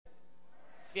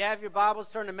If you have your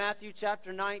Bibles, turn to Matthew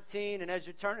chapter 19. And as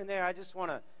you're turning there, I just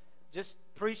want to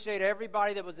appreciate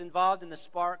everybody that was involved in the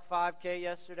Spark 5K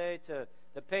yesterday, to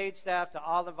the paid staff, to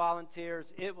all the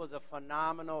volunteers. It was a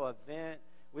phenomenal event.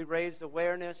 We raised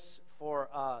awareness for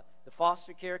the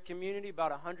foster care community.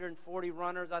 About 140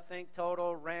 runners, I think,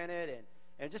 total ran it,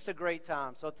 and just a great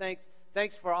time. So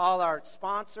thanks for all our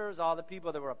sponsors, all the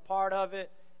people that were a part of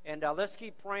it. And let's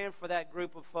keep praying for that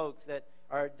group of folks that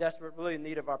are desperately in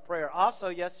need of our prayer. Also,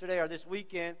 yesterday or this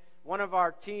weekend,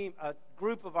 a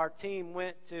group of our team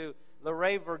went to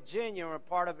Luray, Virginia, and were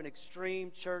part of an extreme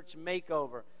church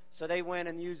makeover. So they went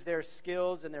and used their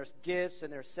skills and their gifts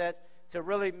and their sets to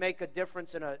really make a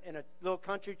difference in a little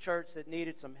country church that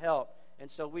needed some help.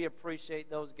 And so we appreciate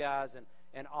those guys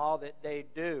and all that they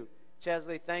do.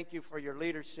 Chesley, thank you for your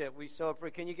leadership. We so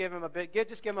appreciate. Can you give him a big?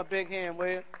 Just give him a big hand, will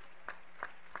you?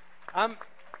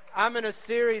 I'm in a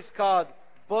series called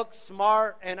Book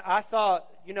Smart, and I thought,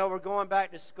 we're going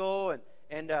back to school,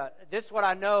 and this is what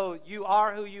I know: you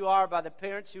are who you are by the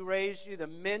parents who raised you, the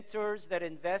mentors that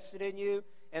invested in you,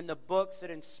 and the books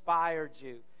that inspired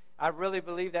you. I really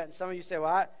believe that. And some of you say,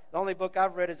 well, the only book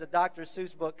I've read is a Dr.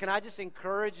 Seuss book. Can I just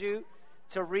encourage you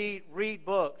to read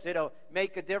books? It'll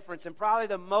make a difference. And probably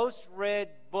the most read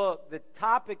book, the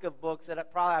topic of books that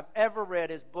I've ever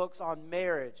read is books on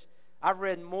marriage. I've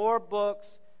read more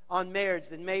books on marriage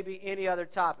than maybe any other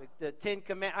topic. The Ten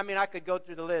Commandments. I could go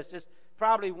through the list, just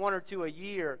probably one or two a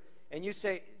year. And you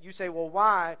say, well,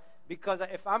 why? Because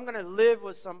if I'm going to live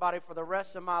with somebody for the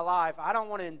rest of my life, I don't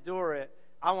want to endure it.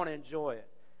 I want to enjoy it.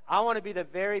 I want to be the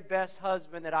very best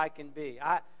husband that I can be.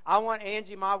 I want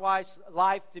Angie, my wife's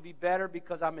life, to be better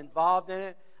because I'm involved in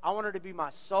it. I want her to be my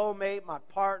soulmate, my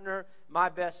partner, my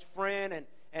best friend.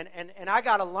 And I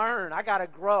got to learn. I got to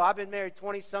grow. I've been married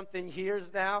 20-something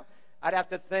years now. I'd have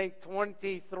to think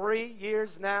 23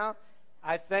 years now.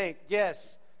 I think,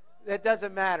 yes, it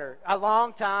doesn't matter. A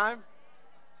long time.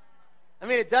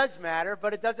 It does matter,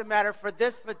 but it doesn't matter for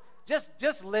this. But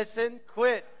just listen,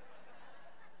 quit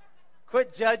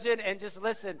judging, and just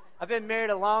listen. I've been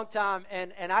married a long time,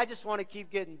 and I just want to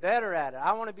keep getting better at it.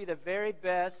 I want to be the very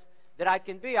best that I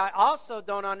can be. I also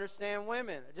don't understand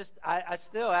women. I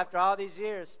still, after all these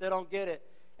years, still don't get it.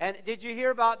 And did you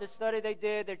hear about the study they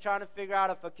did? They're trying to figure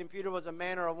out if a computer was a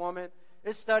man or a woman.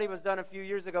 This study was done a few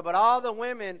years ago, but all the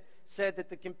women said that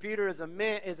the computer is a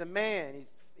man.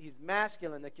 He's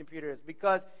masculine, the computer is,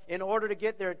 because in order to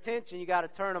get their attention, you got to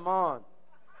turn them on.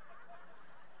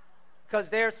 Because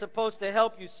they're supposed to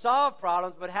help you solve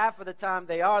problems, but half of the time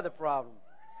they are the problem.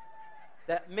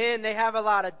 That men, they have a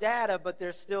lot of data, but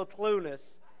they're still clueless.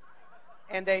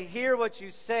 And they hear what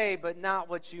you say, but not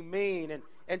what you mean.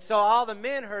 And so all the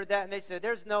men heard that, and they said,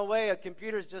 there's no way a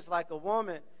computer's just like a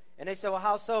woman. And they said, well,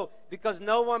 how so? Because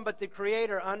no one but the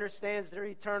Creator understands their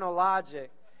eternal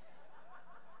logic.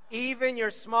 Even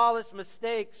your smallest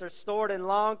mistakes are stored in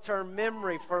long-term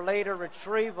memory for later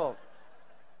retrieval.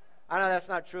 I know that's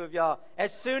not true of y'all.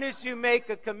 As soon as you make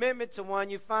a commitment to one,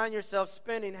 you find yourself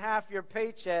spending half your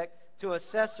paycheck to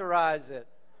accessorize it.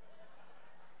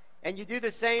 And you do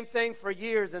the same thing for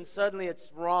years, and suddenly it's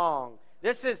wrong.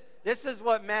 This is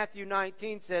what Matthew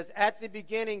 19 says. At the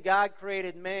beginning, God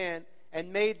created man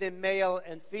and made them male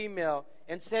and female,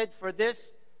 and said, for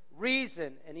this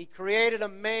reason, and He created a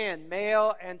man,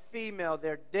 male and female.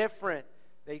 They're different.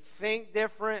 They think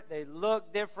different. They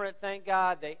look different, thank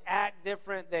God. They act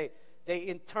different. They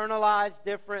internalize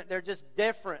different. They're just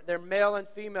different. They're male and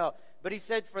female. But He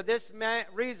said, for this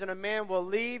reason, a man will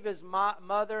leave his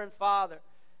mother and father.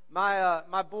 My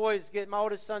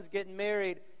oldest son's getting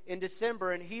married in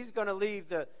December, and he's going to leave.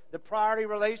 The priority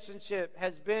relationship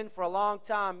has been for a long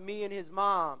time me and his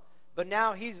mom. But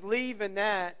now he's leaving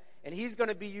that, and he's going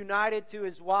to be united to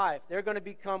his wife. They're going to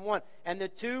become one. And the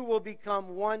two will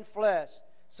become one flesh.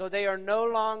 So they are no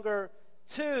longer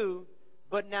two,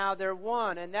 but now they're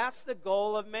one. And that's the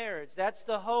goal of marriage. That's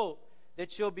the hope,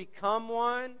 that you'll become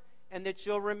one and that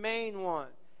you'll remain one.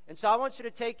 And so I want you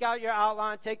to take out your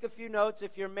outline, take a few notes.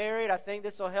 If you're married, I think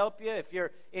this will help you. If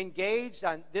you're engaged,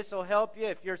 this will help you.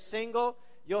 If you're single,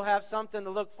 you'll have something to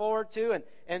look forward to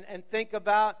and think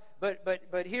about.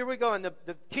 But here we go. And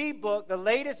the key book, the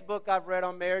latest book I've read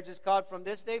on marriage, is called From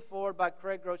This Day Forward by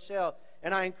Craig Groeschel.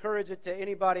 And I encourage it to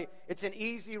anybody. It's an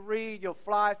easy read. You'll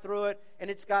fly through it. And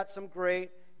it's got some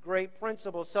great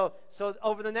principles. So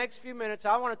over the next few minutes,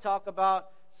 I want to talk about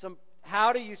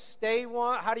how do you stay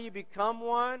one, how do you become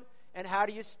one, and how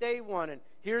do you stay one. And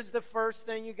here's the first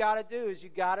thing you got to do is you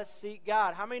got to seek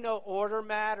God. How many know order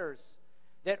matters?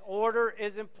 That order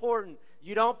is important.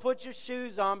 You don't put your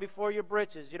shoes on before your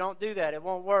britches. You don't do that. It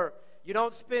won't work. You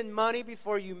don't spend money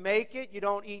before you make it. You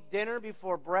don't eat dinner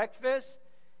before breakfast.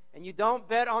 And you don't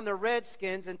bet on the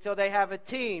Redskins until they have a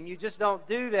team. You just don't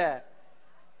do that.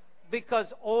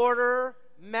 Because order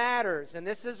matters. And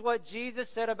this is what Jesus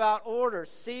said about order.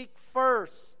 Seek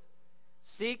first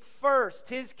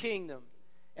His kingdom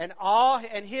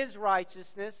and His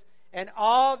righteousness, and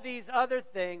all these other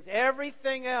things,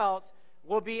 everything else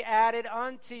will be added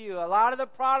unto you. A lot of the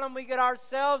problem we get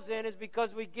ourselves in is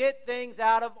because we get things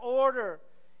out of order.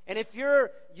 And if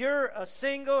you're a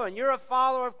single and you're a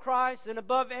follower of Christ, then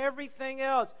above everything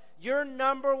else, your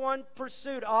number one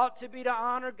pursuit ought to be to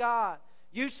honor God.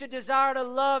 You should desire to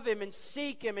love Him and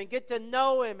seek Him and get to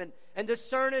know Him and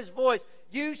discern His voice.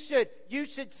 You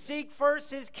should seek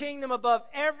first His kingdom above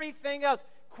everything else.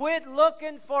 Quit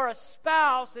looking for a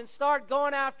spouse and start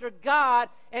going after God,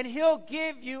 and He'll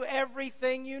give you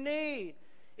everything you need.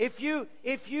 If you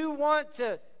want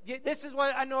to, this is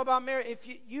what I know about marriage. If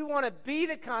you want to be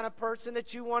the kind of person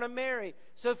that you want to marry.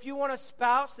 So if you want a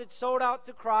spouse that's sold out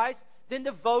to Christ, then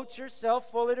devote yourself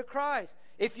fully to Christ.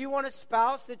 If you want a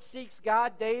spouse that seeks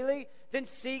God daily, then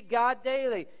seek God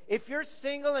daily. If you're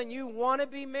single and you want to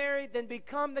be married, then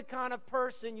become the kind of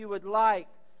person you would like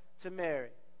to marry.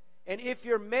 And if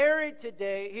you're married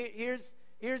today,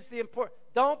 here's the important.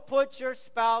 Don't put your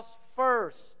spouse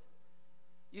first.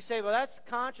 You say, well, that's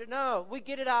contra. No, we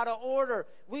get it out of order.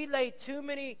 We lay too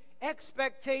many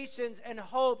expectations and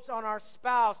hopes on our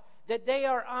spouse that they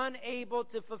are unable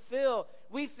to fulfill.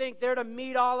 We think they're to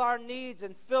meet all our needs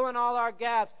and fill in all our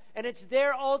gaps, and it's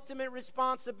their ultimate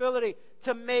responsibility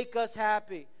to make us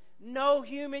happy. No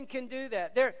human can do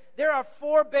that. There are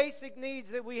 4 basic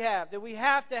needs that we have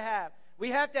to have. We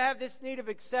have to have this need of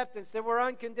acceptance, that we're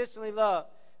unconditionally loved.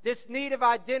 This need of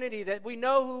identity, that we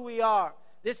know who we are.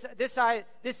 This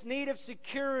need of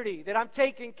security, that I'm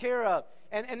taken care of.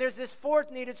 And there's this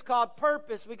 4th need, it's called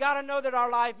purpose. We got to know that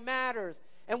our life matters.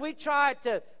 And we try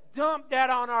to dump that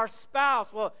on our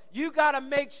spouse. Well, you got to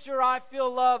make sure I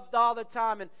feel loved all the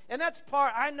time. And that's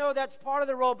I know that's part of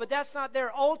the role, but that's not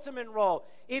their ultimate role.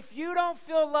 If you don't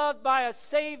feel loved by a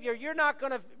Savior, you're not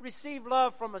going to receive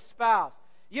love from a spouse.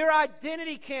 Your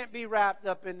identity can't be wrapped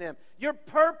up in them. Your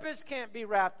purpose can't be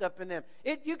wrapped up in them.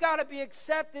 You got to be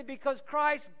accepted because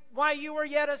Christ, while you were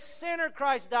yet a sinner,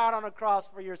 Christ died on a cross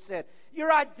for your sin.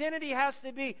 Your identity has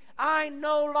to be, I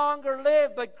no longer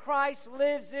live, but Christ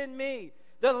lives in me.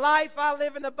 The life I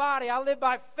live in the body, I live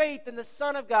by faith in the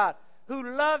Son of God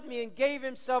who loved me and gave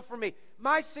Himself for me.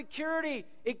 My security,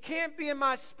 it can't be in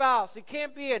my spouse. It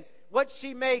can't be in what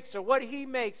she makes or what he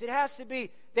makes. It has to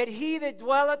be that he that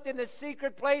dwelleth in the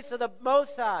secret place of the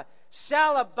Most High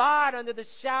shall abide under the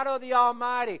shadow of the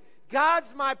Almighty.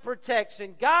 God's my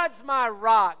protection. God's my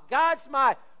rock. God's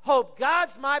my hope.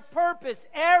 God's my purpose.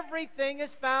 Everything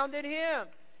is found in Him.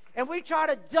 And we try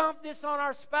to dump this on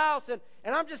our spouse. And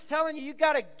I'm just telling you, you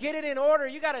got to get it in order.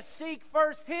 You got to seek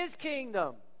first His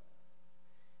kingdom.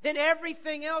 Then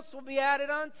everything else will be added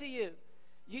unto you.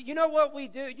 You know what we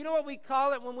do? You know what we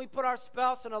call it when we put our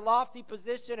spouse in a lofty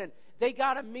position and they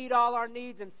got to meet all our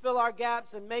needs and fill our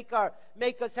gaps and make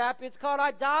us happy? It's called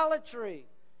idolatry.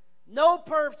 No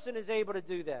person is able to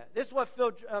do that. This is what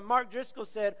Mark Driscoll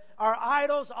said. Our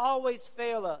idols always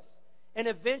fail us. And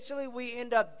eventually we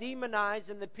end up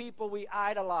demonizing the people we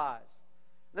idolize.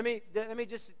 Let me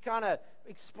just kind of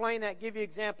explain that, give you an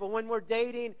example. When we're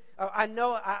dating,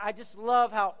 I just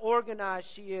love how organized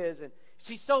she is. And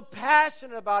she's so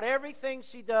passionate about everything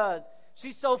she does.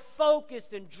 She's so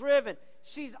focused and driven.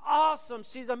 She's awesome.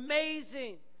 She's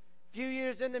amazing. A few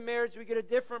years into marriage, we get a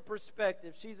different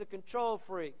perspective. She's a control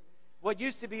freak. What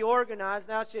used to be organized,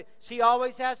 now she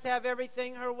always has to have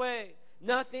everything her way.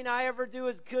 Nothing I ever do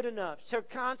is good enough. Her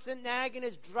constant nagging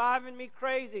is driving me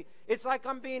crazy. It's like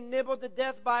I'm being nibbled to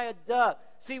death by a duck.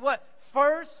 See what?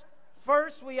 First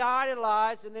we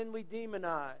idolize and then we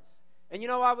demonize. And you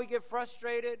know why we get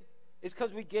frustrated? It's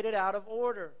because we get it out of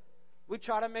order. We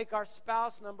try to make our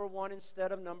spouse number one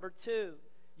instead of number two.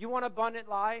 You want abundant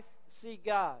life? Seek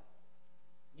God.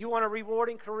 You want a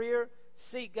rewarding career?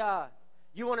 Seek God.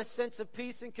 You want a sense of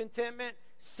peace and contentment?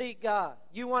 Seek God.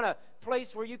 You want a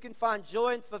place where you can find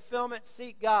joy and fulfillment?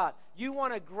 Seek God. You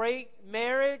want a great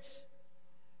marriage?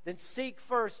 Then seek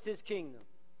first His kingdom.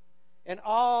 And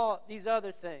all these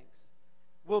other things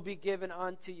will be given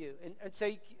unto you. And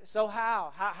say, so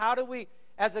how? How do we,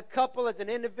 as a couple, as an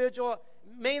individual,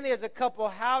 mainly as a couple,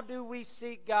 how do we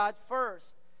seek God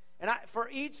first? And for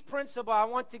each principle, I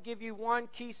want to give you one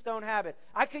keystone habit.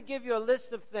 I could give you a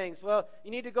list of things. Well,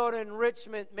 you need to go to an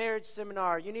enrichment marriage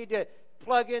seminar. You need to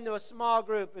plug into a small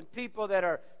group and people that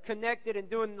are connected and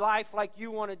doing life like you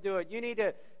want to do it. You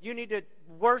need to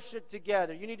worship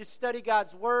together. You need to study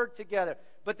God's Word together.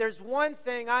 But there's one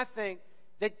thing I think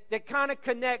that kind of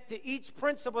connect to each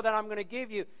principle that I'm going to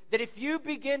give you, that if you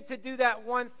begin to do that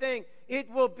one thing,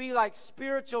 it will be like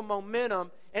spiritual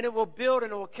momentum, and it will build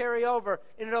and it will carry over,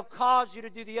 and it'll cause you to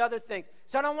do the other things.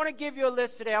 So I don't want to give you a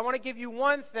list today. I want to give you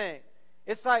one thing.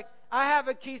 It's like I have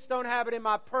a keystone habit in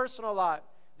my personal life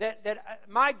that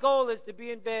my goal is to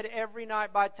be in bed every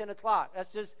night by 10 o'clock. That's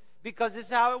just because this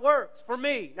is how it works for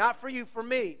me, not for you, for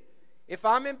me. If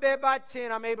I'm in bed by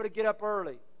 10, I'm able to get up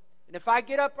early. And if I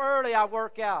get up early, I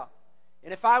work out.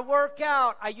 And if I work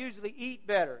out, I usually eat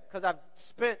better because I've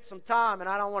spent some time and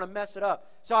I don't want to mess it up.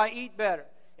 So I eat better.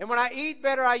 And when I eat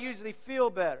better, I usually feel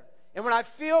better. And when I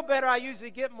feel better, I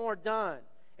usually get more done.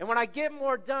 And when I get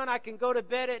more done, I can go to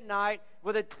bed at night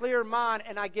with a clear mind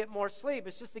and I get more sleep.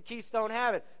 It's just a keystone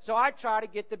habit. So I try to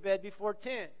get to bed before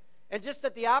 10. And just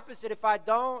at the opposite, if I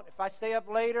stay up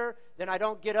later, then I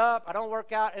don't get up, I don't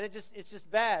work out, and it's just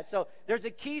bad. So there's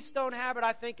a keystone habit,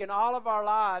 I think, in all of our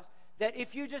lives that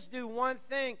if you just do one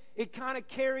thing, it kind of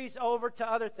carries over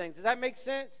to other things. Does that make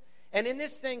sense? And in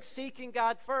this thing, seeking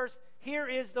God first, here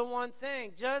is the one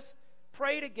thing. Just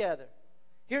pray together.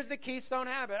 Here's the keystone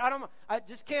habit. I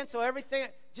just cancel everything.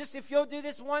 Just if you'll do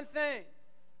this one thing,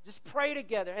 just pray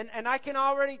together. And I can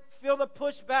already feel the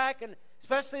pushback, and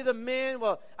especially the men.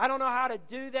 Well, I don't know how to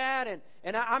do that, and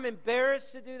I'm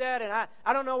embarrassed to do that, and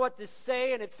I don't know what to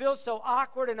say, and it feels so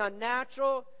awkward and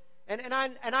unnatural. And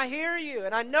I hear you,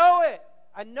 and I know it.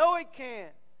 I know it can.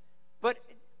 But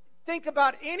think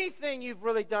about anything you've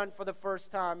really done for the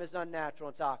first time is unnatural.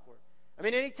 It's awkward. I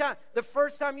mean, anytime. The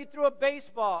first time you threw a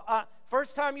baseball,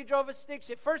 first time you drove a stick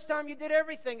shift, first time you did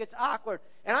everything, it's awkward.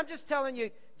 And I'm just telling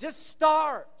you, just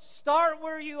start. Start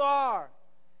where you are.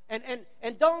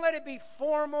 And don't let it be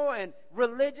formal and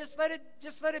religious. Let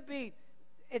it be,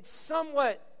 it's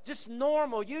somewhat just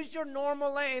normal. Use your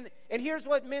normal lane. And here's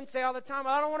what men say all the time: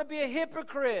 I don't want to be a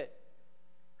hypocrite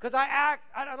because I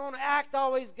don't want to act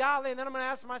always godly, and then I'm going to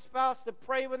ask my spouse to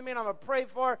pray with me, and I'm going to pray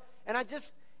for her.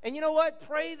 And you know what?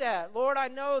 Pray that. Lord, I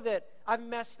know that I've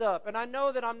messed up, and I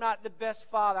know that I'm not the best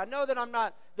father. I know that I'm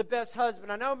not the best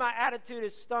husband. I know my attitude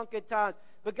is stunk at times.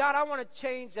 But God, I want to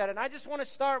change that. And I just want to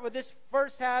start with this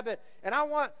first habit. And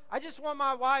I just want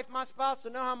my wife, my spouse,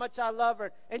 to know how much I love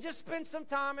her. And just spend some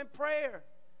time in prayer.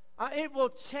 It will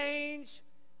change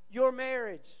your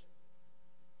marriage.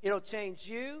 It'll change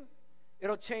you.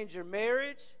 It'll change your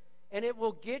marriage. And it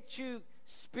will get you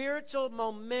spiritual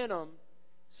momentum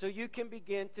so you can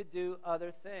begin to do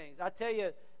other things. I tell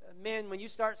you, men, when you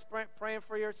start praying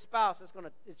for your spouse, it's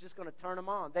just going to turn them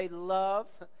on. They love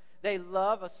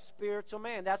a spiritual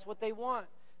man. That's what they want.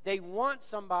 They want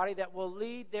somebody that will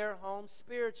lead their home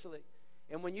spiritually.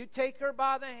 And when you take her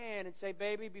by the hand and say,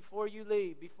 baby, before you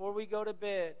leave, before we go to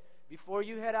bed, before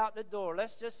you head out the door,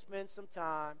 let's just spend some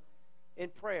time in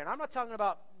prayer. And I'm not talking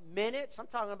about minutes. I'm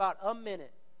talking about a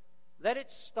minute. Let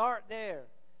it start there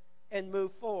and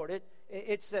move forward.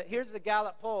 Here's the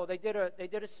Gallup poll. They did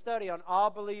a study on all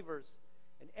believers.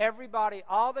 And everybody,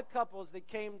 all the couples that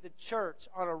came to church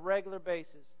on a regular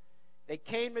basis, they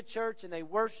came to church and they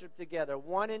worshiped together.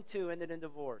 1 and 2 ended in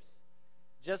divorce,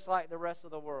 just like the rest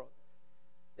of the world.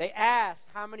 They asked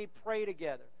how many pray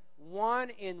together. 1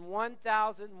 in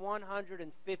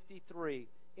 1,153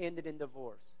 ended in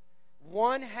divorce.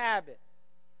 One habit,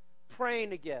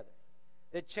 praying together,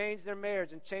 that changed their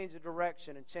marriage and changed their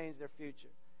direction and changed their future.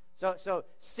 So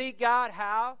seek God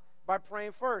how? By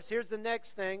praying first. Here's the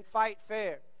next thing, fight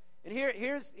fair. And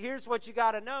here's what you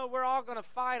got to know. We're all going to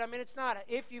fight. I mean, it's not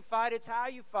if you fight, it's how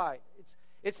you fight.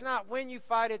 It's not when you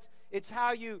fight, it's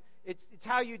how you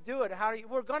do it.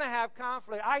 We're going to have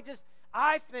conflict.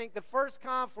 I think the first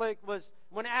conflict was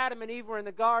when Adam and Eve were in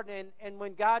the garden and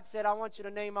when God said, I want you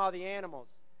to name all the animals.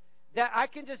 That I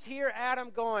can just hear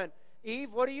Adam going,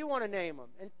 Eve, what do you want to name them?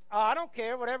 And I don't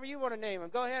care, whatever you want to name them.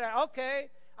 Go ahead. Okay.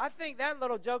 I think that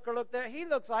little joker looked there. He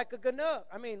looks like a ganook.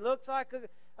 I mean, looks like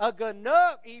a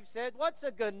ganook, Eve said. What's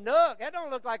a ganook? That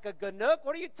don't look like a ganook.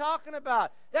 What are you talking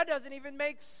about? That doesn't even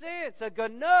make sense. A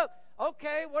ganook.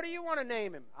 Okay, what do you want to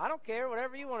name him? I don't care,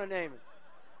 whatever you want to name him.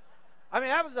 I mean,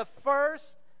 that was the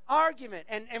first argument,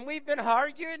 and we've been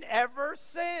arguing ever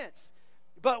since.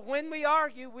 But when we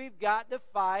argue, we've got to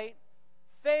fight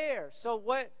fair. So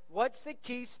what's the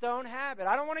keystone habit?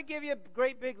 I don't want to give you a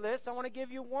great big list. I want to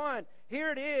give you one.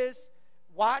 Here it is.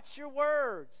 Watch your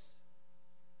words.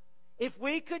 If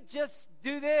we could just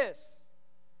do this,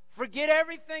 forget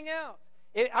everything else.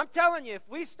 I'm telling you, if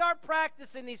we start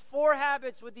practicing these 4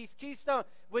 habits with these keystone,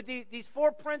 with these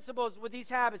 4 principles, with these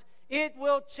habits, it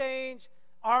will change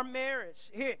our marriage.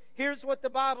 Here's what the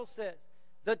Bible says.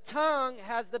 The tongue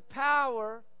has the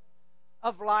power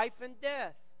of life and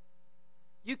death.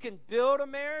 You can build a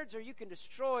marriage or you can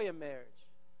destroy a marriage.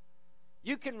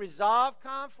 You can resolve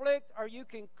conflict or you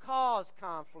can cause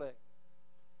conflict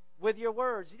with your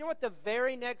words. You know what the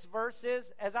very next verse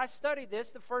is? As I studied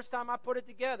this the first time I put it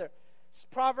together, it's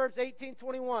Proverbs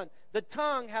 18:21. The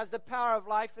tongue has the power of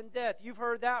life and death. You've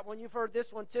heard that one. You've heard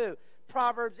this one too.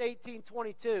 Proverbs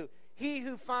 18:22. He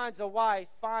who finds a wife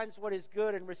finds what is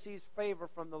good and receives favor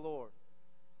from the Lord.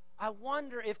 I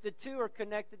wonder if the two are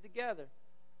connected together.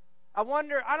 I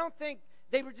don't think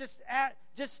they were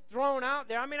just thrown out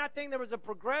there. I mean, I think there was a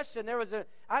progression.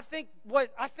 I think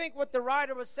what the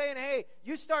writer was saying, hey,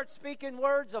 you start speaking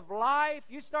words of life,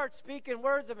 you start speaking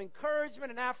words of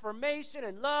encouragement and affirmation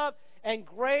and love and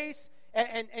grace,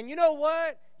 and you know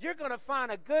what? You're going to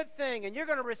find a good thing, and you're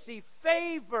going to receive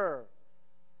favor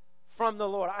from the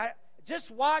Lord.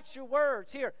 Just watch your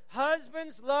words. Here,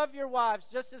 husbands, love your wives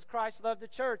just as Christ loved the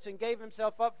church and gave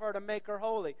himself up for her to make her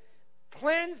holy,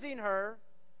 cleansing her.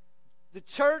 The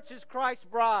church is Christ's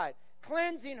bride,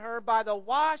 cleansing her by the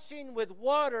washing with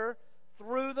water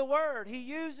through the word. He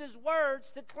uses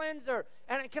words to cleanse her.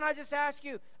 And can I just ask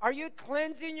you, are you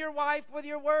cleansing your wife with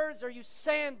your words, or are you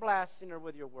sandblasting her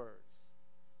with your words?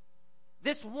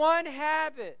 This one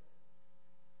habit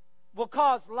will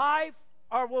cause life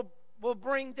or will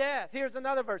bring death. Here's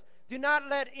another verse. Do not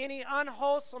let any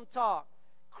unwholesome talk,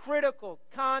 critical,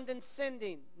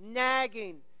 condescending,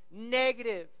 nagging,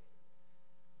 negative,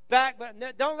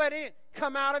 don't let it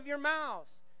come out of your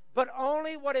mouths, but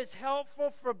only what is helpful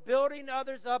for building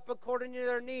others up according to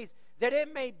their needs, that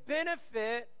it may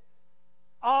benefit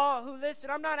all who listen.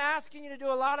 I'm not asking you to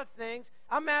do a lot of things.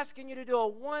 I'm asking you to do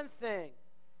one thing.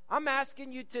 I'm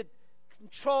asking you to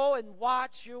control and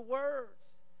watch your words.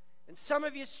 And some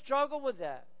of you struggle with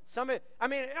that.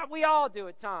 We all do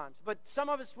at times, but some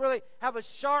of us really have a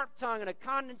sharp tongue and a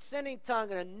condescending tongue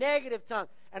and a negative tongue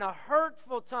and a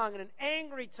hurtful tongue and an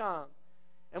angry tongue.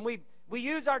 And we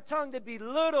use our tongue to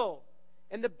belittle.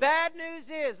 And the bad news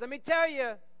is, let me tell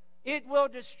you, it will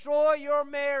destroy your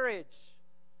marriage.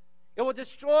 It will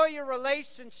destroy your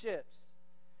relationships.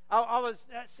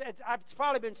 It's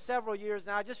probably been several years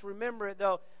now. I just remember it,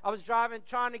 though. I was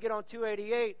trying to get on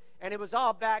 288, and it was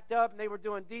all backed up, and they were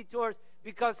doing detours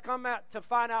because to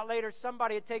find out later,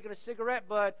 somebody had taken a cigarette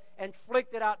butt and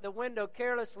flicked it out the window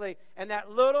carelessly, and that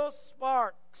little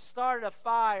spark started a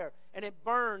fire, and it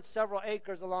burned several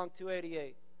acres along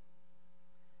 288.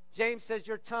 James says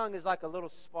your tongue is like a little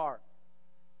spark.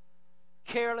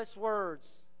 Careless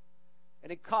words,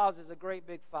 and it causes a great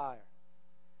big fire.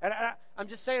 And I'm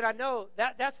just saying, I know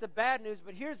that's the bad news,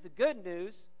 but here's the good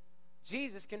news.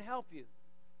 Jesus can help you.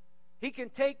 He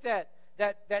can take that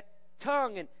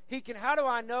tongue, and he can, how do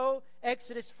I know?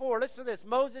 Exodus 4. Listen to this.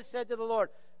 Moses said to the Lord,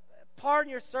 pardon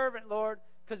your servant, Lord,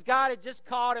 because God had just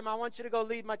called him. I want you to go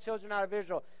lead my children out of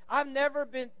Israel. I've never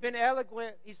been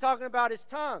eloquent. He's talking about his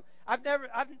tongue. I've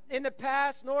in the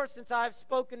past, nor since I've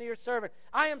spoken to your servant.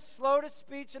 I am slow to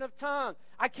speech and of tongue.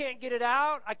 I can't get it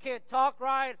out. I can't talk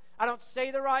right. I don't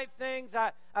say the right things.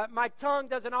 My tongue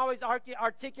doesn't always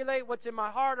articulate what's in my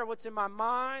heart or what's in my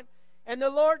mind. And the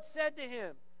Lord said to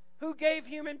him, who gave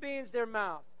human beings their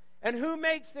mouth? And who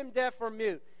makes them deaf or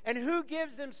mute? And who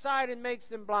gives them sight and makes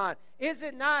them blind? Is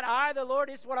it not I, the Lord?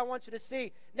 This is what I want you to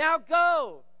see. Now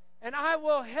go, and I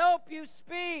will help you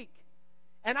speak,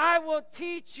 and I will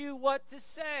teach you what to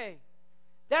say.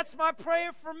 That's my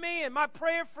prayer for me and my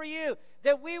prayer for you,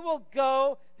 that we will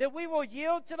go, that we will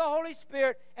yield to the Holy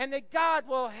Spirit, and that God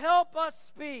will help us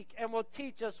speak and will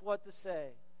teach us what to say.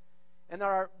 And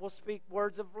we'll speak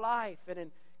words of life and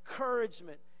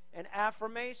encouragement and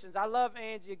affirmations. I love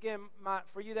Angie. Again,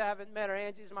 for you that haven't met her,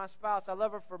 Angie's my spouse. I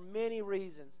love her for many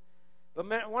reasons. But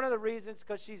one of the reasons is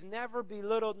because she's never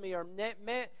belittled me or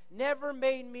never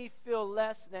made me feel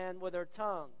less than with her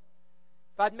tongue.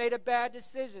 If I'd made a bad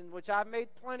decision, which I've made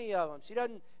plenty of them, she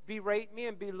doesn't berate me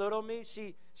and belittle me.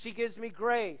 She gives me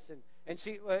grace, and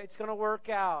it's going to work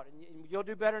out, and you'll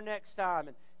do better next time,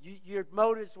 and your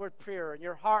motives were pure, and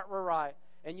your heart were right,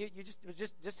 and it was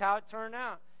just how it turned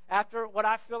out. After what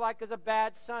I feel like is a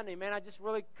bad Sunday, man, I just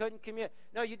really couldn't commit.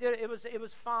 No, you did it. It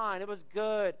was fine. It was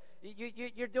good.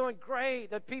 You're doing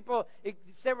great.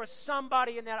 There was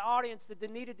somebody in that audience that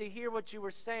needed to hear what you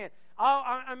were saying.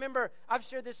 I remember, I've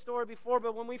shared this story before,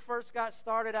 but when we first got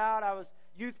started out, I was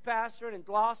youth pastor in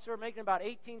Gloucester, making about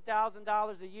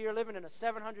 $18,000 a year, living in a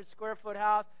 700-square-foot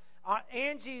house.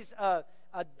 Angie's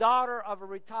a daughter of a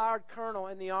retired colonel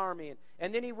in the Army,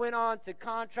 and then he went on to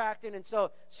contracting, and so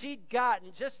she'd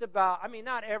gotten just about,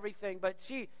 not everything, but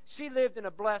she lived in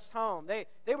a blessed home.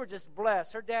 They were just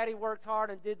blessed. Her daddy worked hard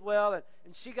and did well, and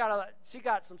she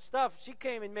got some stuff. She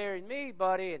came and married me,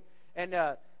 buddy, and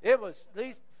it was at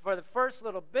least for the first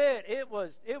little bit, it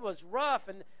was rough.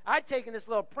 And I'd taken this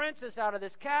little princess out of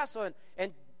this castle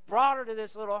and brought her to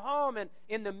this little home. And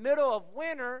in the middle of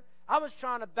winter, I was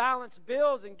trying to balance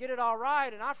bills and get it all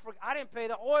right. And I didn't pay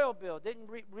the oil bill, didn't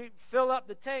fill up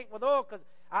the tank with oil, because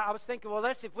I was thinking, well,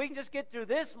 if we can just get through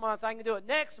this month, I can do it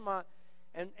next month.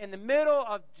 And in the middle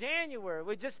of January,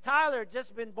 Tyler had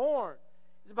just been born.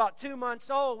 He was about 2 months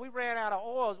old. We ran out of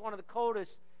oil. It was one of the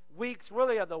coldest weeks,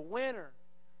 really, of the winter.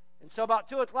 And so about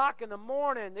 2 o'clock in the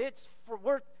morning,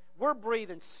 we're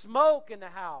breathing smoke in the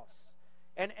house.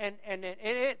 And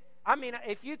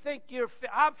if you think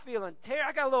I'm feeling terrible.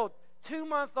 I got a little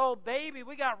 2-month-old baby.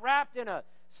 We got wrapped in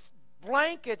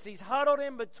blankets. He's huddled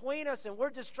in between us, and we're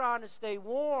just trying to stay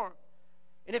warm.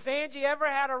 And if Angie ever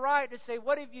had a right to say,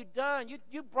 what have you done?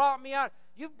 You brought me out.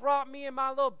 You brought me and my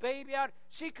little baby out.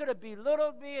 She could have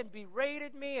belittled me and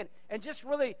berated me. And just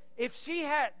really, if she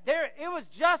had, it was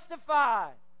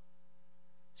justified.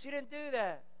 She didn't do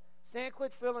that. Stan,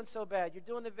 quit feeling so bad. You're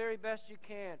doing the very best you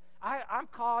can. I'm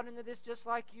caught into this just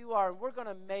like you are, and we're going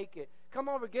to make it. Come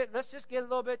over, let's just get a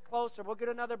little bit closer. We'll get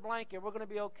another blanket. We're going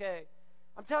to be okay.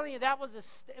 I'm telling you,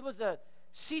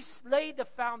 she laid the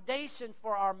foundation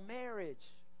for our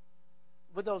marriage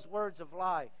with those words of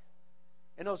life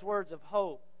and those words of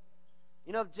hope.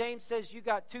 You know, James says you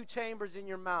got 2 chambers in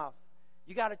your mouth.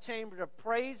 You got a chamber of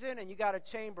praising, and you got a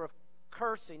chamber of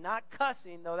cursing. Not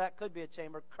cussing, though that could be a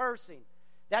chamber. Cursing.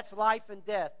 That's life and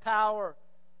death, power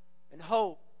and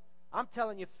hope. I'm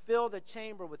telling you, fill the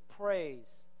chamber with praise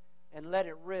and let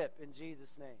it rip in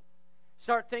Jesus' name.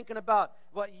 Start thinking about,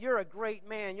 you're a great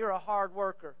man. You're a hard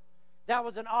worker. That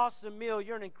was an awesome meal.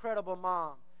 You're an incredible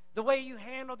mom. The way you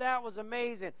handled that was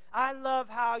amazing. I love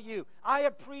I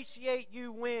appreciate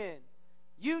you win.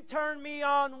 You turn me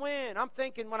on when. I'm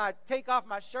thinking when I take off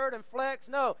my shirt and flex.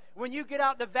 No, when you get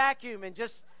out the vacuum and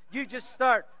you just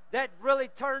start. That really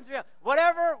turns me on.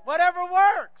 Whatever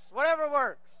works. Whatever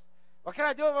works. Well, can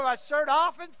I do it with my shirt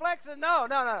off and flexing?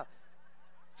 No.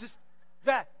 Just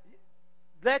that.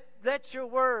 Let your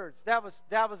words. That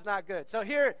was not good. So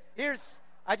here's.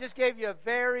 I just gave you a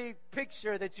very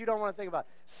picture that you don't want to think about.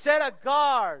 Set a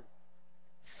guard.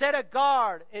 Set a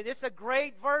guard. It's a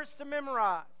great verse to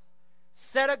memorize.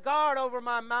 Set a guard over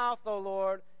my mouth, O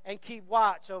Lord, and keep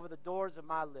watch over the doors of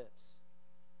my lips.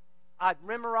 I'd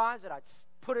memorize it. I'd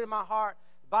put it in my heart.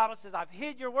 The Bible says, I've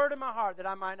hid your word in my heart that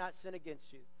I might not sin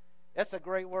against you. That's a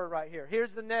great word right here.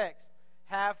 Here's the next.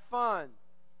 Have fun.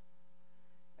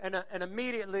 And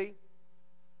immediately,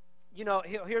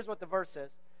 here's what the verse says.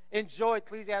 Enjoy,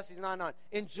 Ecclesiastes 9:9.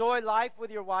 Enjoy life with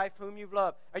your wife whom you've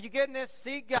loved. Are you getting this?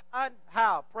 Seek God.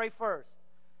 How? Pray first.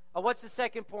 What's the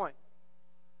second point?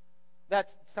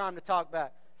 It's time to talk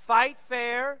back. Fight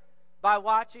fair by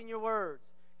watching your words.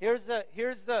 Here's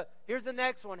the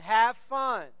next one. Have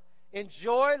fun.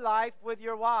 Enjoy life with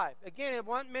your wife. Again, it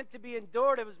wasn't meant to be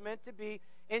endured. It was meant to be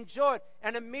enjoyed.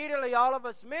 And immediately all of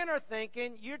us men are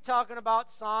thinking, you're talking about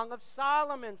Song of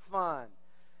Solomon fun.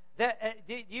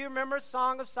 Do you remember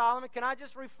Song of Solomon? Can I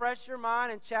just refresh your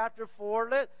mind in chapter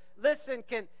 4? Listen,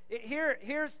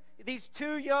 here's these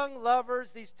 2 young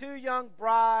lovers, these 2 young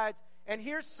brides, and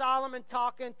here's Solomon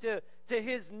talking to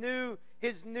his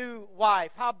new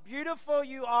wife. How beautiful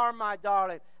you are, my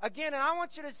darling. Again, and I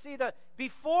want you to see that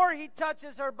before he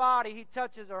touches her body, he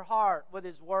touches her heart with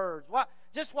his words.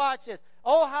 Just watch this.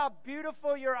 Oh, how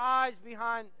beautiful your eyes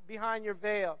behind your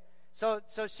veil. So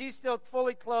she's still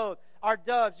fully clothed. Are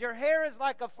doves. Your hair is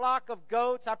like a flock of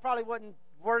goats. I probably wouldn't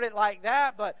word it like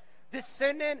that, but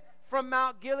descending from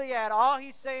Mount Gilead. All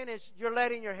he's saying is you're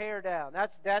letting your hair down.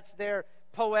 That's their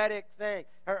poetic thing.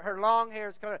 Her long hair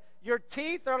is coming. Your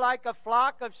teeth are like a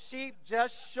flock of sheep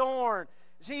just shorn.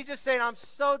 He's just saying, I'm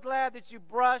so glad that you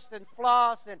brushed and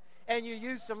flossed and you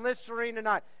used some Listerine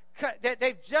tonight.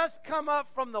 They've just come up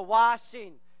from the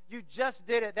washing. You just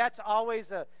did it. That's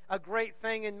always a great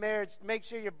thing in marriage. Make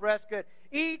sure your breast's good.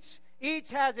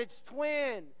 Each has its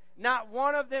twin. Not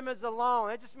one of them is alone.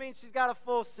 It just means she's got a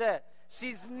full set.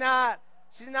 She's not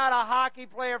a hockey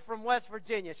player from West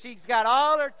Virginia. She's got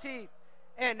all her teeth.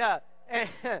 And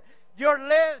your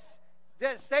lips,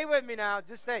 stay with me now.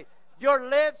 Just say, your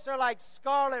lips are like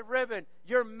scarlet ribbon.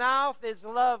 Your mouth is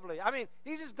lovely. I mean,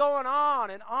 he's just going on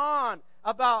and on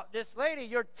about this lady.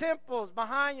 Your temples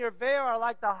behind your veil are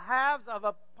like the halves of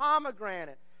a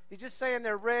pomegranate. He's just saying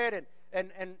they're red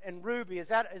and ruby. Is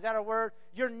that a word?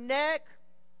 Your neck,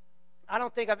 I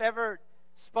don't think I've ever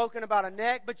spoken about a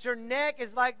neck, but your neck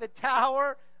is like the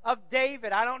Tower of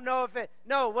David. I don't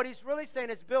know what he's really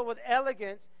saying is built with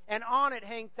elegance, and on it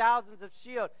hang thousands of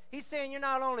shields. He's saying you're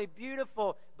not only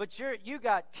beautiful, but you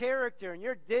got character, and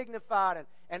you're dignified,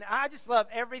 And I just love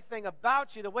everything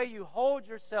about you, the way you hold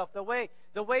yourself, the way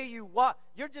you walk.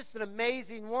 You're just an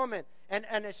amazing woman,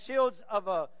 and the shields of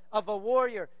a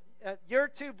warrior. Your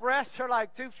two breasts are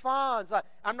like two fawns. Like,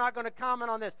 I'm not going to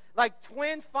comment on this. Like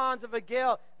twin fawns of a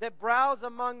gale that browse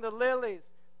among the lilies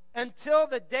until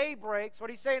the day breaks. What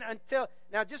he's saying,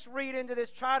 now just read into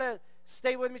this. Try to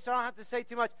stay with me so I don't have to say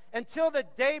too much. Until the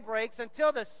day breaks,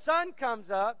 until the sun comes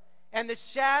up and the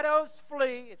shadows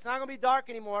flee. It's not going to be dark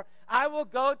anymore. I will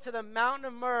go to the mountain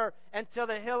of myrrh until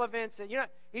the hill of incense.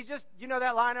 You know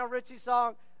that Lionel Richie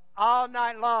song, All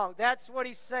Night Long. That's what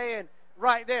he's saying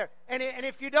right there. And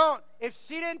if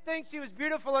she didn't think she was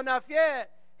beautiful enough yet,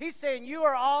 he's saying, you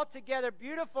are altogether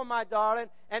beautiful, my darling,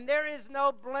 and there is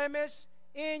no blemish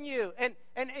in you. And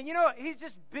he's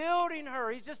just building her.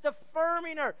 He's just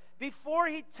affirming her. Before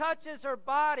he touches her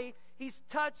body, he's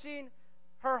touching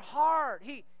her heart.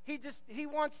 He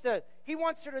wants her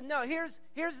to know. Here's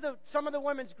some of the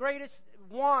women's greatest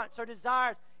wants or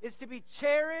desires is to be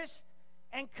cherished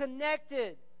and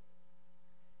connected.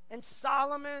 And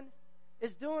Solomon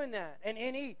is doing that. And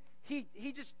he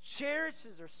just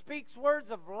cherishes her, speaks words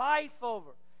of life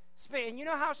over. And you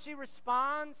know how she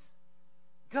responds?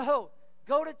 Go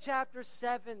to chapter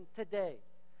 7 today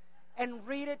and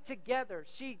read it together.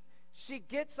 She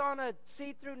gets on a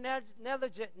see-through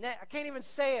negligent, I can't even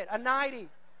say it, a nightie,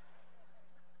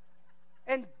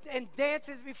 and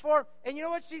dances before. And you know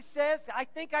what she says? I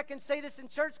think I can say this in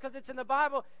church because it's in the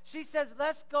Bible. She says,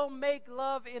 let's go make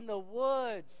love in the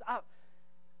woods.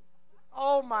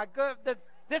 Oh my God.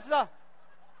 This is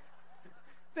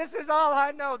all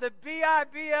I know. The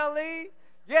Bible.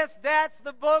 Yes, that's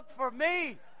the book for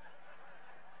me.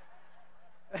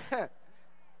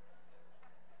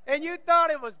 And you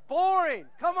thought it was boring.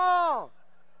 Come on.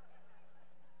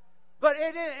 But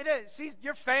it is.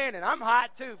 You're fanning. I'm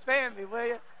hot too. Fan me, will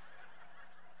you?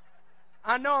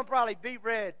 I know I'm probably beet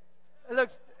red. It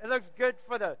looks good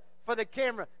for the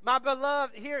camera. My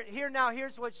beloved,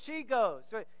 here's what she goes.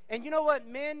 And you know what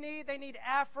men need? They need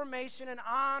affirmation and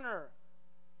honor.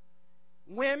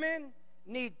 Women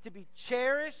need to be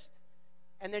cherished,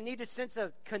 and they need a sense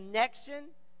of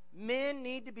connection. Men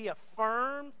need to be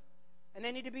affirmed, and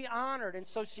they need to be honored. And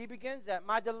so she begins that.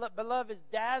 My beloved is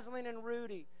dazzling and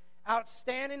ruddy,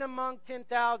 outstanding among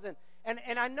 10,000.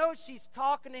 And I know she's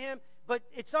talking to him, but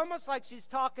it's almost like she's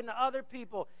talking to other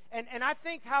people. And I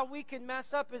think how we can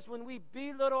mess up is when we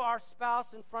belittle our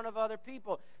spouse in front of other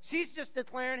people. She's just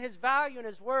declaring his value and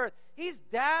his worth. He's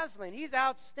dazzling. He's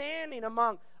outstanding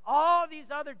among all these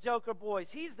other joker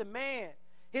boys. He's the man.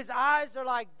 His eyes are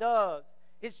like doves.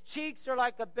 His cheeks are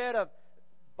like a bed of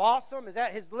balsam.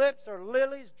 His lips are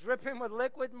lilies dripping with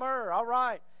liquid myrrh. All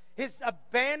right. His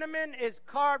abandonment is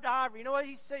carved ivory. You know what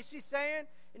she's saying?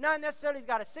 Not necessarily he's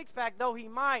got a six-pack, though he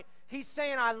might. He's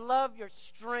saying, I love your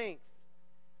strength.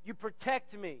 You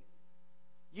protect me.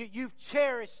 You've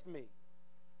cherished me.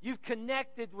 You've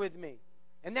connected with me.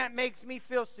 And that makes me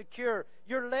feel secure.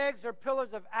 Your legs are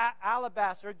pillars of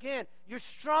alabaster. Again, you're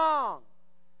strong.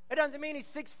 It doesn't mean he's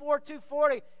 6'4",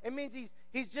 240. It means he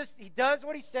does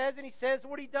what he says, and he says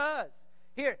what he does.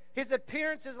 Here, his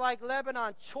appearance is like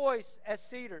Lebanon, choice as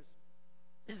cedars.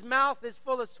 His mouth is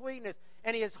full of sweetness,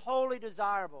 and he is wholly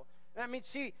desirable. I mean,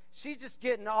 she's just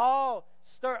getting all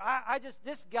stirred.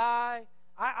 This guy,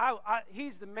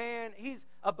 he's the man. He's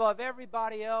above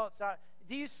everybody else.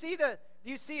 Do you see?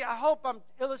 I hope I'm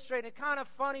illustrating it. Kind of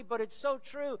funny, but it's so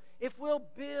true. If we'll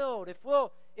build, if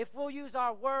we'll use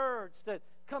our words to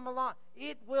come along,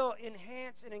 it will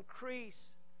enhance and increase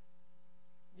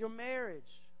your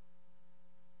marriage.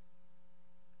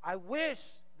 I wish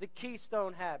the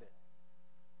keystone habit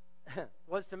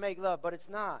was to make love, but it's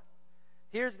not.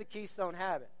 Here's the keystone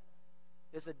habit.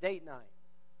 It's a date night.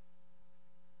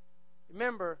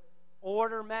 Remember,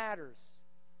 order matters.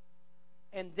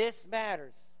 And this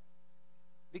matters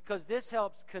because this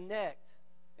helps connect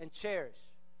and cherish.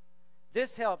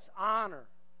 This helps honor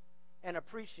and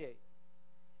appreciate.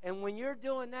 And when you're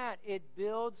doing that, it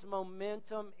builds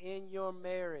momentum in your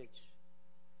marriage.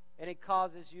 And it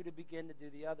causes you to begin to do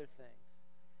the other things.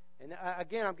 And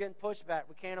again, I'm getting pushback.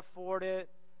 We can't afford it.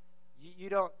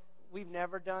 We've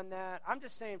never done that. I'm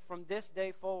just saying from this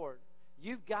day forward,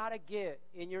 you've got to get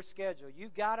in your schedule.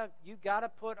 You've got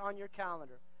to put on your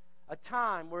calendar a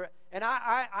time where, and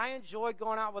I enjoy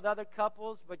going out with other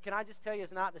couples, but can I just tell you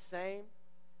it's not the same?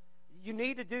 You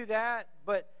need to do that,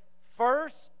 but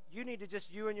first, you need to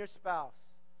just you and your spouse.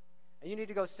 And you need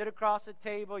to go sit across the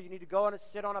table. You need to go and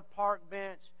sit on a park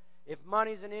bench. If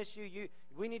money's an issue,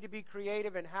 we need to be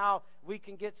creative in how we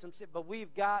can get some. But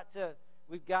we've got to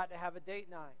have a date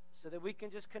night so that we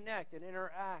can just connect and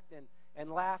interact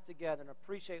and laugh together and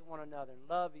appreciate one another and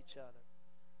love each other.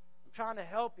 I'm trying to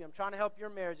help you. I'm trying to help your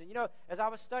marriage. And, as I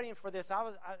was studying for this,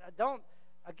 don't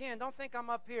think I'm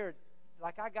up here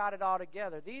like I got it all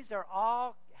together. These are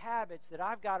all habits that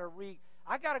I've got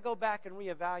to go back and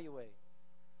reevaluate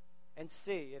and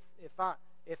see if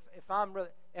I'm really,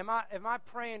 am I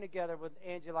praying together with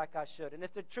Angie like I should? And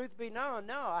if the truth be known,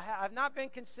 no, I've not been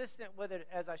consistent with it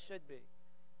as I should be,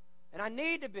 and I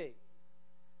need to be.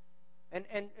 And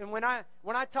when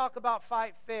I talk about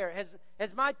fight fair,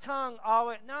 has my tongue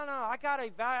always? No. I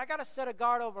gotta set a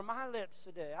guard over my lips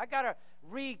today. I gotta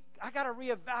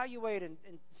reevaluate and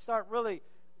start really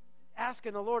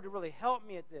asking the Lord to really help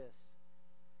me at this.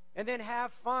 And then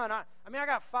have fun. I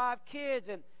got 5 kids,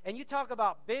 and you talk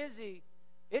about busy.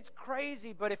 It's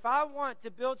crazy, but if I want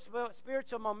to build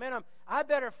spiritual momentum, I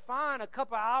better find a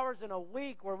couple hours in a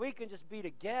week where we can just be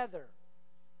together.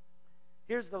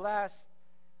 Here's the last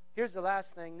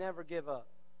thing. Never give up.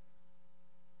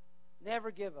 Never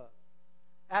give up.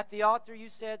 At the altar you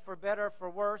said, for better or for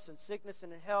worse, in sickness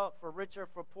and in health, for richer or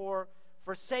for poor,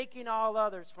 forsaking all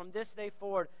others from this day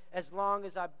forward, as long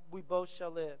as we both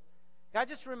shall live. Can I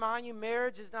just remind you,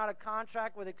 marriage is not a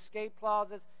contract with escape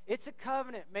clauses. It's a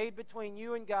covenant made between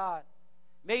you and God,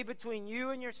 made between you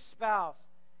and your spouse.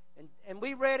 And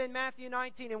we read in Matthew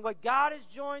 19, and what God has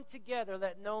joined together,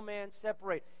 let no man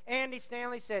separate. Andy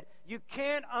Stanley said, you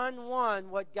can't unone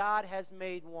what God has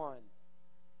made one.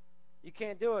 You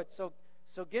can't do it. So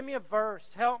give me a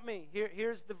verse. Help me.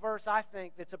 Here's the verse I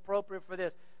think that's appropriate for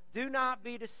this. Do not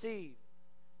be deceived.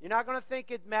 You're not going to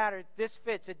think it matters. This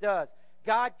fits. It does.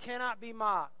 God cannot be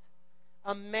mocked.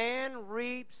 A man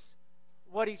reaps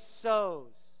what he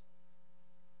sows.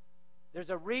 There's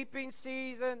a reaping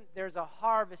season. There's a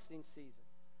harvesting season.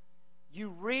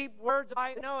 You reap words.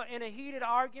 I know in a heated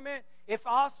argument, if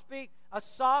I'll speak, a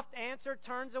soft answer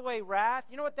turns away wrath.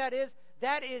 You know what that is?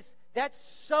 That's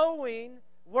sowing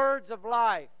words of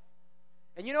life.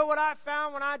 And you know what I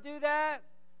found when I do that?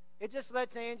 It just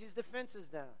lets Angie's defenses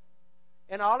down.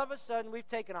 And all of a sudden, we've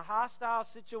taken a hostile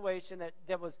situation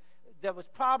that was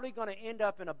probably going to end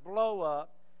up in a blow-up.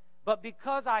 But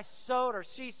because I sowed, or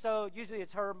she sowed, usually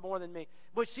it's her more than me,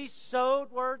 but she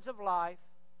sowed words of life,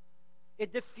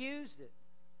 it diffused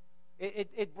it.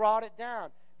 It brought it down.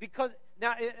 Because,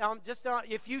 now,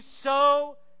 if you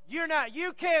sow,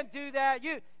 you can't do that.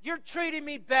 You're treating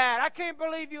me bad. I can't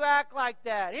believe you act like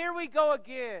that. Here we go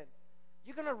again.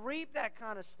 You're going to reap that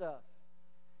kind of stuff.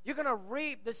 You're going to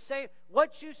reap the same.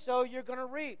 What you sow, you're going to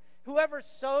reap. Whoever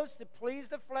sows to please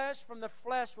the flesh, from the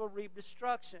flesh will reap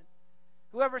destruction.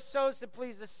 Whoever sows to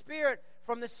please the Spirit,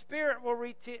 from the Spirit will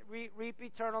reap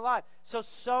eternal life. So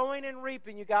sowing and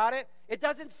reaping, you got it? It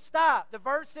doesn't stop. The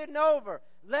verse isn't over.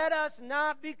 Let us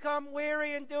not become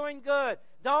weary in doing good.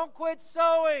 Don't quit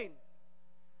sowing.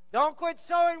 Don't quit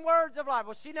sowing words of life.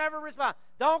 Well, she never responds.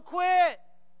 Don't quit.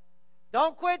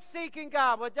 Don't quit seeking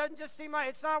God. Well, it doesn't just seem like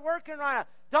it's not working right now.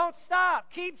 Don't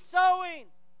stop. Keep sowing.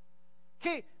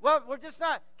 Keep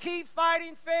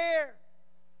fighting fair.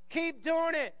 Keep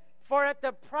doing it. For at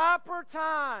the proper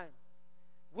time,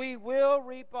 we will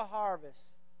reap a harvest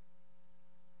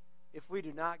if we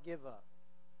do not give up.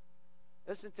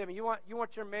 Listen to me. You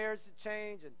want your marriage to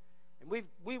change, and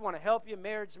we want to help you,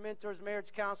 marriage mentors,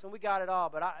 marriage counseling. We got it all.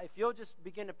 But if you'll just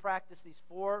begin to practice these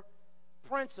 4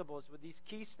 principles with these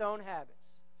keystone habits,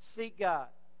 seek God.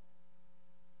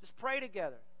 Just pray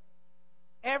together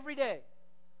every day.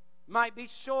 Might be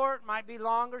short, might be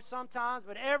longer sometimes,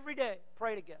 but every day,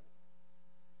 pray together.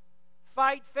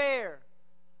 Fight fair.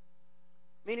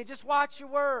 Meaning just watch your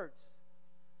words.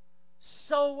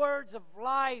 Sow words of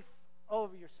life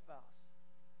over your spouse.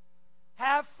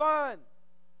 Have fun.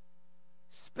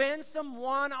 Spend some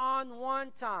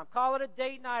one-on-one time. Call it a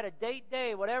date night, a date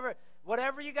day, whatever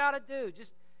you got to do.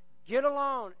 Just get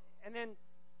alone. And then,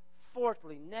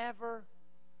 fourthly, never,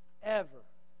 ever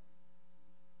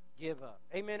give up.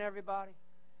 Amen, everybody?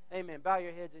 Amen. Bow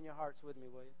your heads and your hearts with me,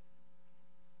 will you?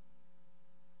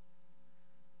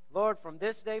 Lord, from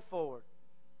this day forward,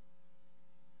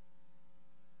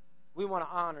 we want to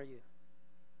honor you.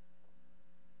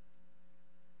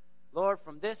 Lord,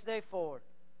 from this day forward,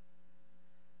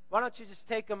 why don't you just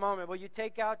take a moment? Will you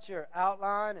take out your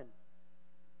outline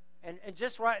and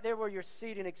just right there where you're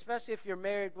seated, especially if you're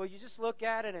married, will you just look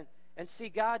at it and see,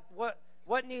 God, what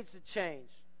needs to change?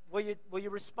 Will you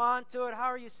respond to it? How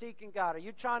are you seeking God? Are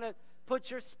you trying to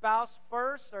put your spouse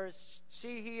first, or is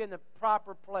he in the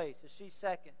proper place? Is she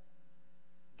second?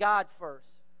 God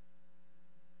first.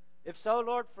 If so,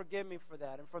 Lord, forgive me for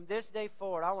that. And from this day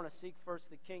forward, I want to seek first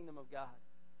the kingdom of God.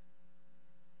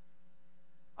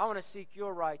 I want to seek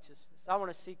your righteousness. I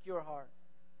want to seek your heart.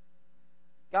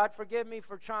 God, forgive me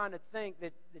for trying to think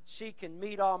that she can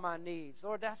meet all my needs.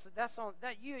 Lord,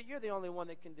 you're the only one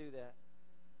that can do that.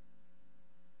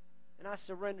 And I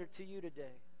surrender to you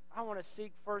today. I want to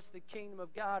seek first the kingdom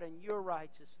of God and your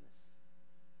righteousness.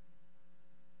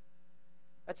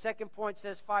 That second point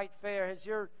says, fight fair. Has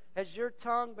your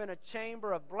tongue been a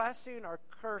chamber of blessing or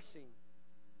cursing?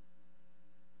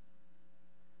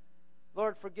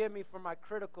 Lord, forgive me for my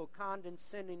critical,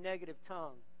 condescending, negative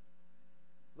tongue.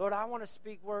 Lord, I want to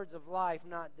speak words of life,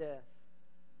 not death.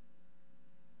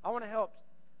 I want to help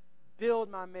build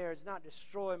my marriage, not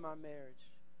destroy my marriage.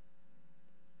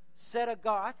 Set a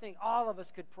guard. I think all of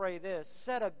us could pray this.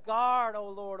 Set a guard, O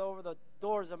Lord, over the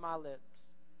doors of my lips.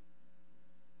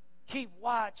 Keep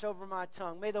watch over my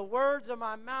tongue. May the words of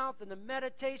my mouth and the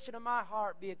meditation of my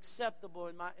heart be acceptable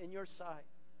in your sight.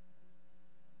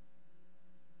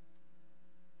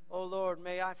 Oh Lord,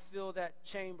 may I fill that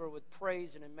chamber with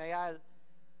praise, and may I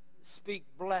speak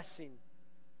blessing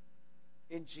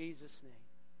in Jesus' name.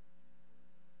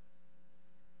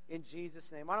 In Jesus'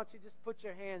 name. Why don't you just put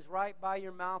your hands right by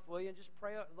your mouth, will you? And just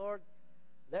pray, Lord,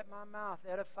 let my mouth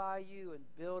edify you and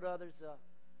build others up.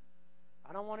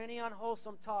 I don't want any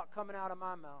unwholesome talk coming out of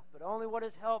my mouth, but only what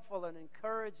is helpful and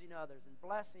encouraging others and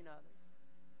blessing others.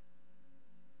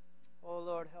 Oh,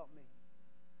 Lord, help me.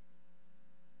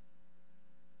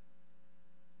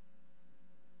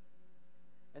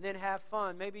 And then have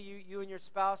fun. Maybe you and your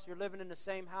spouse, you're living in the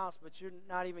same house, but you're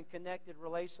not even connected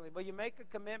relationally. But you make a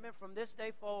commitment from this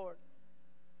day forward.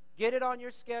 Get it on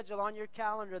your schedule, on your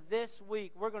calendar. This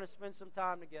week, we're going to spend some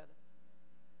time together.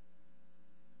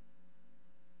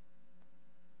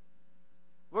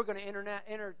 We're going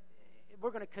to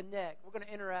we're going to connect. We're going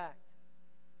to interact.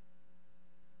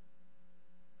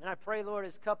 And I pray, Lord,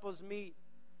 as couples meet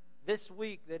this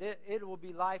week, that it will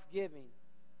be life-giving.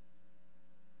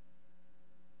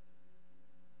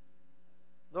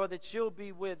 Lord, that you'll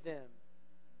be with them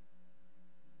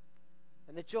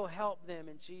and that you'll help them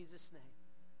in Jesus' name.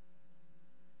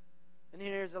 And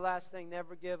here's the last thing,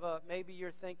 never give up. Maybe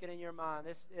you're thinking in your mind,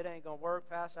 it ain't going to work,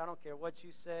 Pastor. I don't care what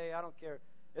you say. I don't care.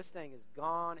 This thing is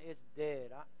gone. It's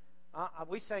dead.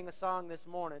 We sang a song this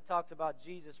morning. It talks about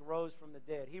Jesus rose from the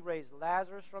dead. He raised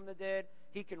Lazarus from the dead.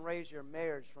 He can raise your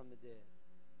marriage from the dead.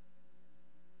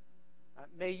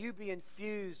 May you be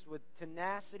infused with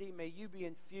tenacity. May you be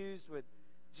infused with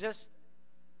just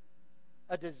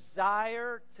a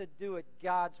desire to do it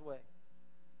God's way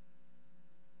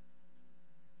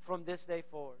from this day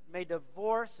forward. May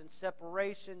divorce and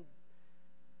separation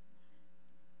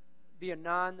be a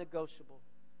non-negotiable.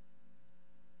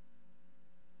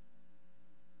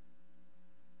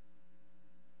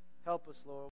 Help us, Lord.